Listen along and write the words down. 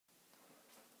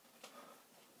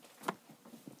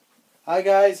Hi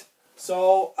guys.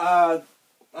 So I'm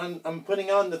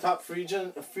putting on the top free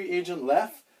agent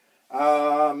left.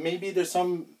 Maybe there's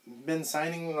some been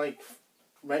signing like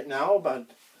right now, but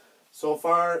so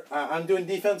far I'm doing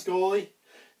defense goalie.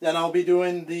 Then I'll be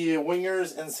doing the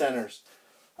wingers and centers.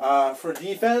 For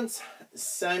defense,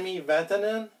 Sami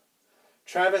Vatanen,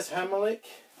 Travis Hamonic,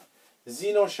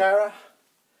 Zeno Chara,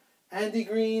 Andy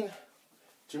Green,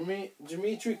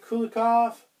 Dmitry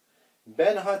Kulikov,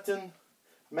 Ben Hutton,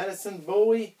 Madison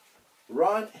Bowie,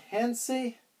 Ron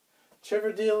Hensey,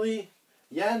 Trevor Daly,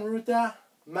 Jan Ruta,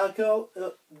 Michael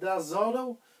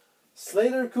Dalzotto,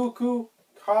 Slater Cuckoo,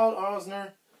 Carl Osner,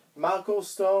 Malco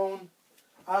Stone,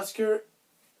 Oscar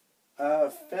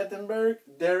Fettenberg,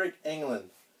 Derek England.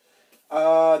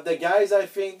 The guys I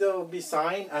think they'll be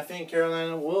signed. I think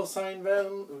Carolina will sign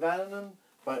Vatanen,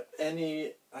 but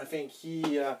any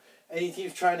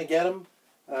team's trying to get him.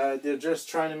 They're just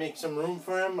trying to make some room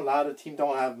for him. A lot of teams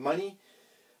don't have money.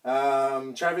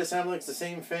 Travis Hamonic's the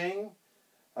same thing.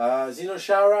 Zeno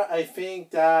Chara, I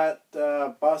think that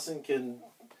Boston can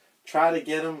try to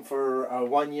get him for a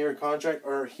 1-year contract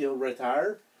or he'll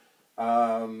retire.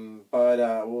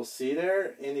 But we'll see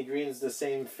there. Andy Green's the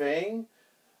same thing.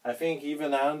 I think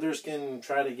even Islanders can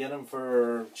try to get him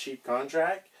for a cheap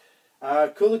contract.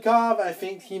 Kulikov, I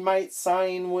think he might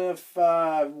sign with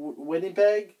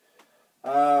Winnipeg.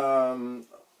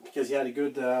 Because he had a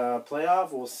good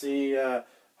playoff. We'll see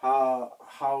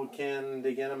how can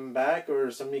they get him back,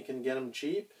 or somebody can get him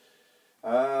cheap.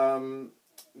 Ben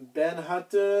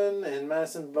Hutton and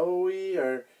Madison Bowie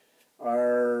are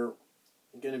going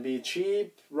to be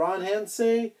cheap. Ron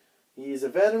Hensey, he's a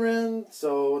veteran,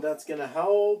 so that's going to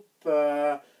help.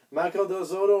 Michael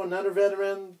Dalzotto, another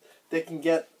veteran. They're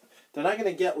not going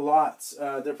to get lots.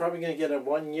 They're probably going to get a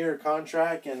 1-year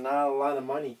contract and not a lot of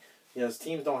money. Yes,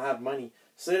 teams don't have money.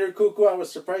 Slater Cuckoo, I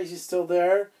was surprised he's still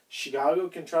there. Chicago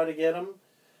can try to get him.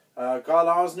 Carl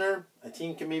Osner, a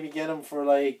team can maybe get him for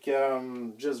like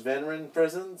just veteran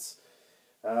presence.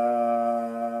 Derek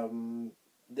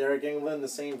England, the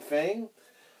same thing.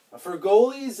 For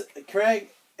goalies, Craig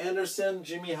Anderson,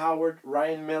 Jimmy Howard,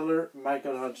 Ryan Miller,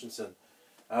 Michael Hutchinson.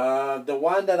 The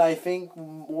one that I think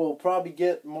will probably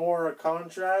get more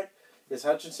contract is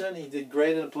Hutchinson. He did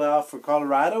great in the playoff for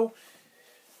Colorado.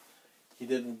 He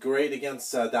did great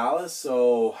against Dallas,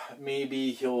 so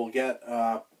maybe he'll get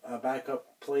a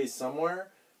backup place somewhere.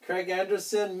 Craig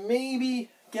Anderson, maybe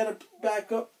get a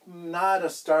backup, not a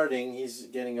starting. He's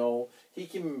getting old. He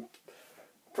can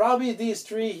probably these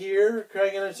three here,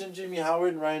 Craig Anderson, Jimmy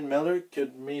Howard, and Ryan Miller,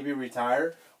 could maybe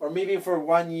retire. Or maybe for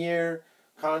 1-year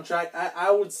contract.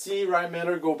 I would see Ryan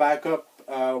Miller go back up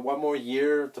 1 more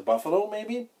year to Buffalo,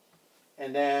 maybe.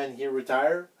 And then he'll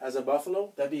retire as a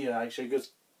Buffalo. That'd be actually a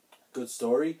good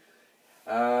story.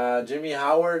 Jimmy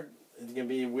Howard, it's going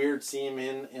to be weird seeing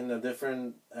him in a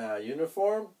different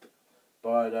uniform.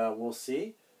 But we'll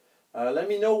see. Let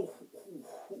me know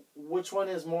which one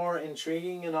is more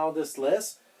intriguing in all this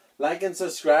list. Like and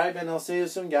subscribe, and I'll see you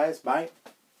soon, guys. Bye.